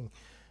acting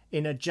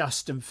in a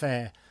just and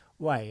fair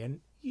way? And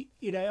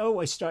it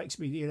always strikes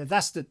me,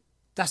 that's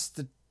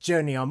the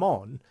journey I'm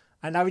on,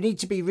 and I need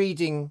to be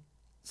reading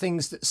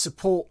things that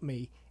support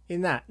me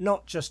in that,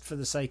 not just for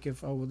the sake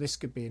of, this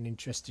could be an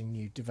interesting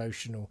new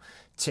devotional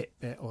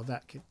tidbit, or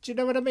that could, do you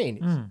know what I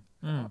mean?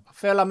 I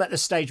feel I'm at the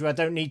stage where I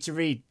don't need to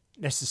read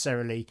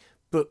necessarily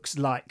books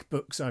like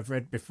books I've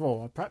read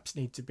before. I perhaps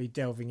need to be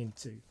delving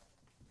into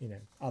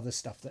other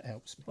stuff that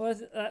helps me. Well,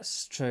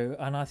 that's true,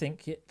 and I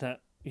think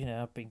that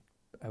I've been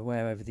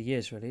aware over the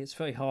years, really, it's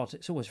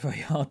always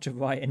very hard to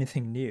write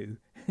anything new.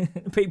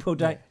 People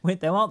don't.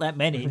 There aren't that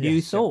many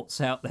new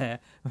thoughts out there,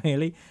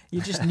 really.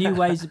 You're just new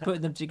ways of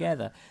putting them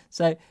together.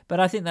 So, but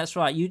I think that's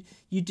right.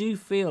 You do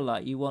feel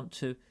like you want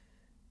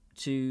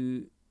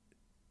to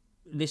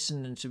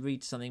listen and to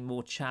read something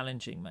more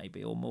challenging,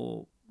 maybe, or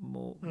more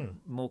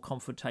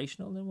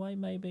confrontational in a way,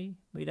 maybe.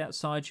 Read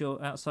outside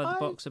the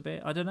box a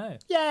bit. I don't know.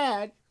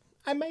 Yeah,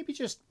 and maybe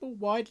just more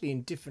widely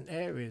in different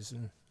areas,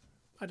 and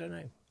I don't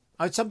know.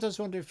 I sometimes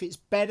wonder if it's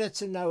better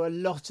to know a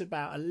lot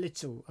about a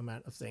little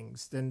amount of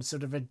things than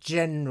sort of a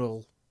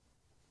general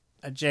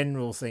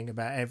thing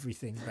about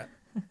everything, but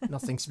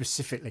nothing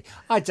specifically.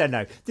 I don't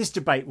know. This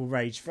debate will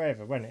rage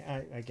forever, won't it?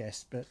 I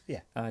guess, but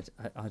yeah.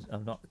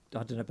 I'm not.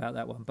 I don't know about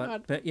that one,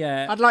 but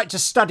yeah. I'd like to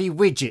study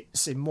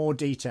widgets in more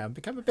detail and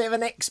become a bit of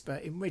an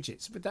expert in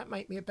widgets. Would that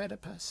make me a better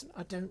person?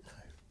 I don't know.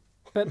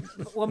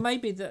 But well,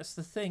 maybe that's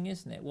the thing,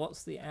 isn't it?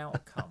 What's the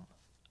outcome?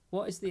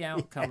 What is the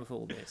outcome of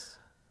all this?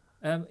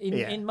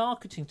 In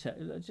marketing,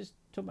 just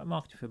talk about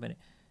marketing for a minute.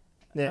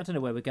 Yeah. I don't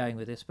know where we're going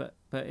with this, but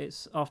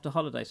it's after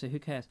holiday, so who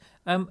cares?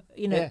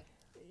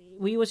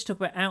 We always talk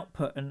about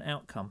output and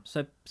outcome.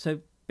 So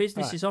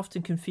businesses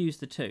often confuse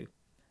the two.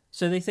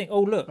 So they think,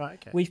 oh look,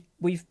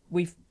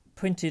 we've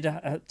printed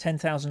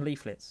 10,000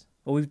 leaflets,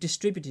 or we've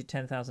distributed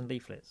 10,000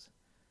 leaflets.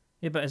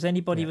 Yeah, but has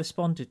anybody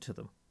responded to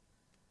them?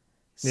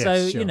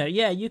 So, sure.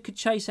 You could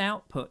chase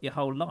output your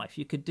whole life.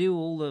 You could do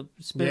all the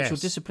spiritual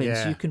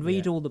disciplines. You can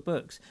read all the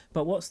books.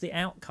 But what's the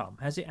outcome?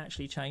 Has it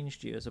actually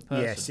changed you as a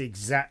person? Yes,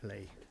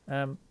 exactly.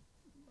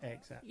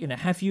 Exactly.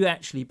 Have you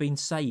actually been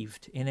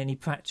saved in any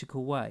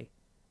practical way?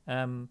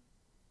 So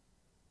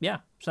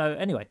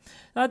anyway,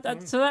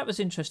 so that was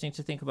interesting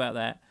to think about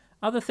that.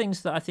 Other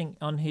things that I think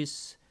on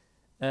his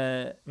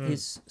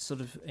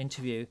sort of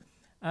interview,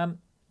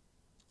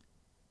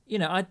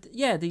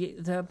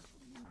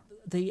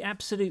 the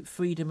absolute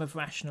freedom of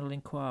rational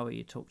inquiry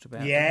you talked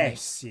about.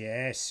 Yes,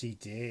 he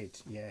did.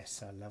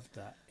 Yes, I loved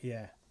that.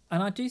 Yeah.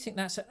 And I do think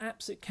that's an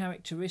absolute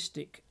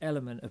characteristic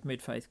element of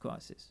mid-faith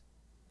crisis.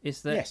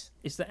 Is that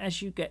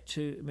as you get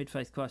to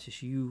mid-faith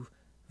crisis, you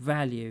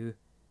value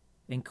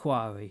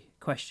inquiry,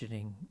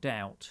 questioning,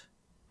 doubt.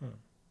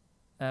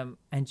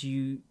 And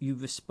you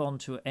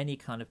respond to any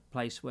kind of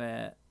place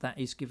where that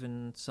is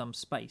given some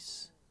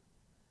space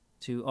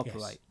to operate.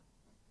 Yes.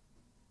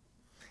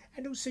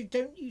 And also,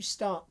 don't you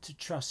start to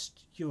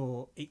trust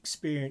your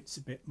experience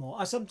a bit more?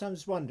 I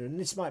sometimes wonder, and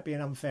this might be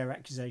an unfair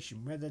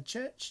accusation, whether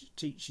church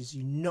teaches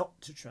you not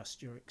to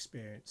trust your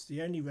experience.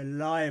 The only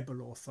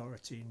reliable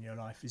authority in your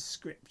life is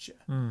Scripture.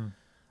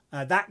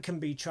 That can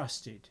be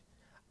trusted.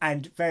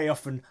 And very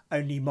often,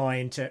 only my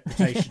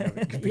interpretation of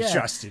it can be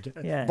trusted,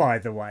 by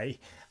the way.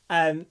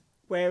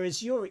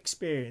 Whereas your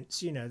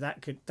experience,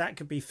 that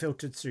could be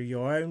filtered through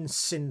your own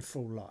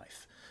sinful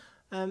life.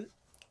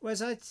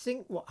 Whereas I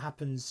think what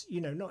happens,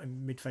 not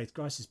in mid-faith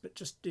crisis, but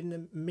just in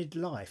the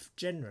midlife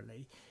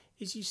generally,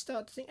 is you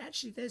start to think,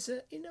 actually, there's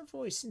an inner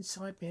voice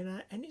inside me,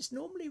 and it's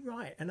normally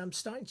right, and I'm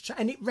starting to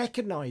and it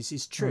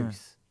recognises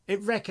truth.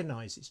 It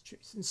recognises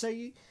truth, and so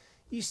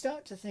you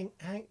start to think,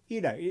 I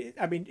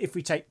mean, if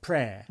we take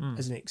prayer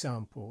as an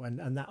example,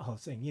 and that whole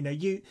thing,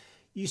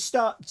 you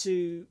start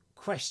to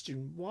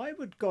question, why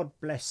would God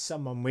bless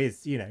someone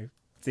with,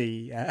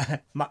 the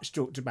much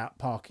talked about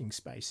parking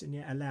space, and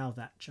yet allow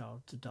that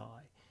child to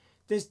die?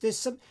 There's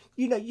some,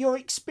 you're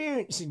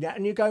experiencing that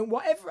and you're going,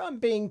 whatever I'm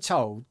being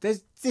told,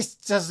 this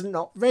does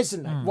not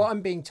resonate. What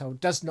I'm being told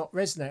does not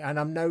resonate, and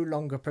I'm no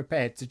longer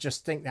prepared to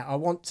just think that. I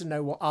want to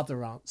know what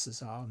other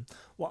answers are, and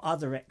what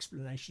other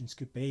explanations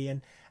could be,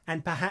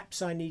 and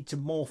perhaps I need to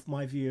morph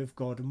my view of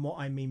God and what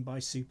I mean by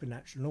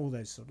supernatural and all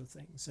those sort of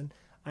things. And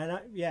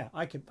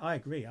I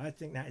agree. I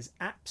think that is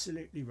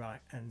absolutely right.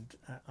 And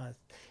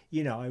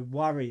I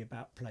worry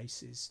about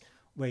places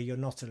where you're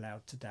not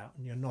allowed to doubt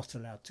and you're not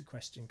allowed to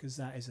question, because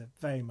that is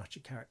very much a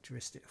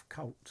characteristic of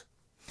cult.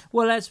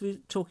 Well, as we were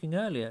talking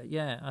earlier,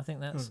 I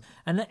think that's...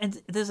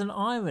 And there's an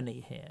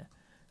irony here,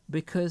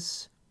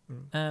 because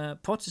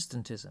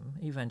Protestantism,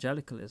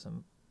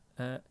 evangelicalism,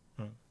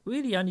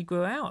 really only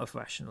grew out of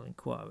rational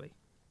inquiry.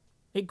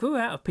 It grew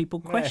out of people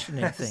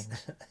questioning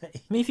things. I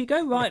mean, if you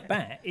go right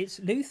back, it's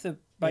Luther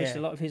based a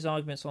lot of his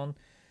arguments on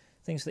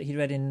things that he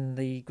read in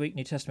the Greek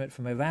New Testament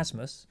from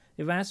Erasmus.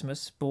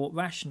 Erasmus brought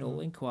rational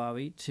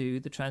inquiry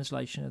to the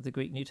translation of the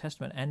Greek New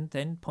Testament, and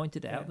then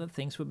pointed out that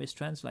things were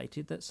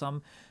mistranslated, that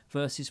some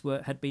verses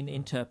had been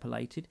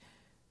interpolated.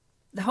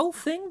 The whole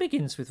thing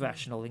begins with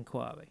rational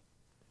inquiry.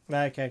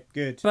 Okay,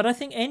 good. But I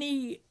think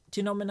any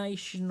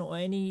denomination or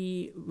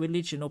any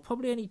religion, or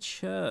probably any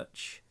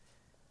church,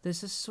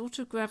 there's a sort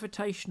of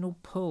gravitational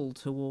pull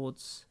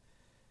towards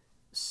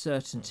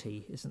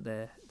certainty, isn't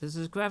there? There's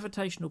a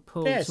gravitational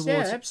pull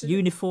towards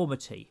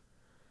uniformity.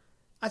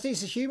 I think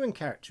it's a human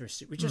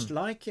characteristic. We just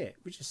like it.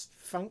 We just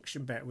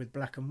function better with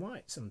black and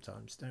white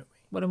sometimes, don't we?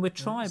 Well, and we're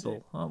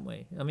tribal, aren't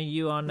we? I mean,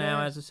 you are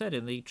now, as I said,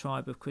 in the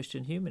tribe of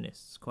Christian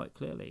humanists, quite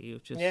clearly.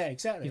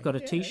 Exactly. You've got a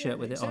T-shirt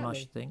with it on, I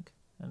should think.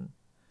 And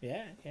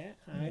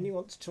I only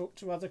want to talk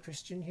to other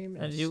Christian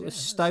humanists. And you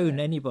stone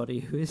anybody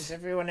who is... Because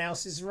everyone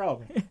else is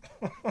wrong.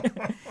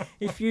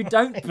 if you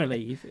don't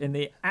believe in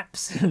the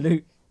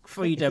absolute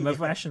freedom of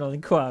rational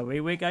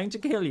inquiry, we're going to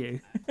kill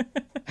you.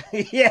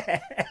 Yeah,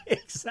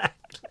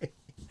 exactly.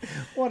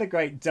 What a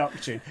great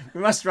doctrine. We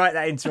must write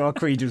that into our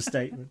creedal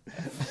statement.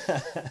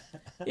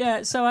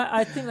 Yeah, so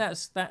I think that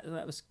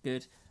was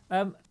good.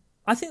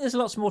 I think there's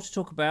lots more to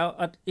talk about.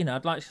 I'd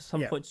like at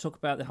some point to talk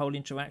about the whole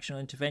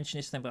interactional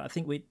interventionist thing, but I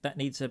think that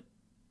needs a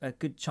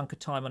good chunk of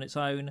time on its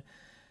own.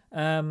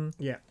 And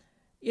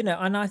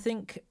I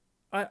think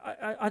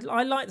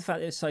I like the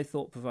fact that it's so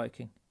thought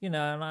provoking. And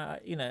I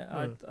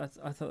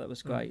thought that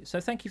was great.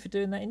 So thank you for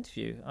doing that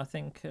interview. I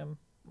think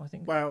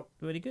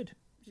really good.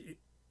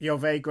 You're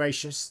very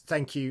gracious.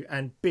 Thank you.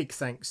 And big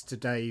thanks to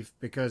Dave,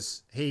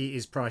 because he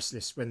is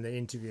priceless when the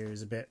interview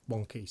is a bit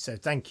wonky. So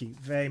thank you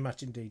very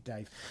much indeed,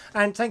 Dave.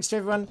 And thanks to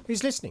everyone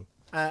who's listening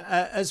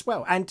as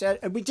well. And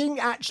we didn't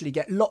actually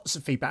get lots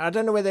of feedback. I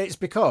don't know whether it's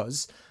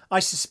because I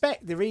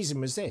suspect the reason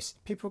was this.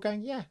 People were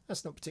going, yeah,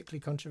 that's not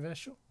particularly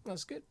controversial.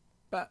 That's good.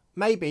 But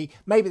maybe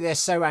they're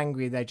so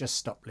angry they just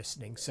stop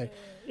listening. So,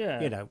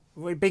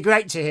 it'd be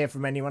great to hear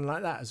from anyone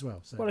like that as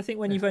well. So, well, I think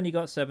when you've only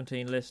got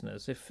 17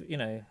 listeners, if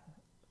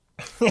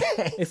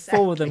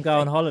 4 of them go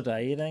on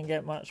holiday, you don't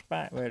get much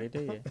back, really,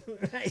 do you?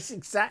 That's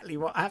exactly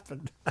what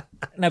happened.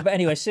 No, but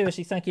anyway,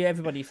 seriously, thank you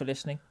everybody for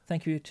listening.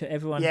 Thank you to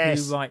everyone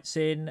who writes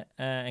in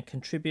and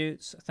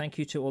contributes. Thank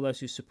you to all those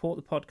who support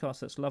the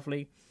podcast. That's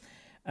lovely.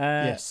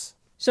 Yes.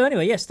 So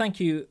anyway, yes, thank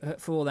you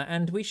for all that.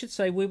 And we should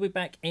say we'll be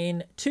back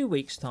in 2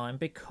 weeks' time,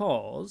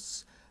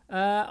 because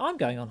I'm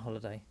going on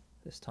holiday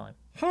this time.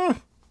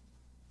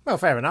 Well,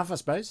 fair enough, I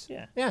suppose.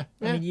 Yeah. I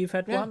mean, you've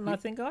had one, and I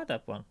think I'd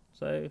have one.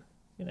 So,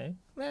 Yeah,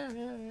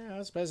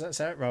 I suppose that's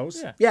how it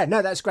rolls. Yeah,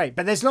 no, that's great.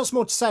 But there's lots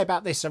more to say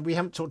about this. So we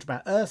haven't talked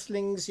about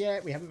Earthlings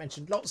yet. We haven't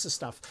mentioned lots of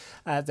stuff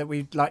that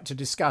we'd like to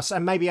discuss.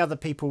 And maybe other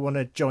people want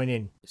to join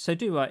in. So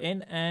do write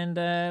in,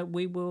 and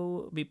we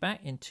will be back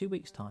in 2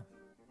 weeks' time.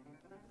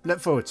 Look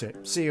forward to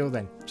it. See you all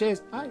then. Cheers.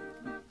 Bye.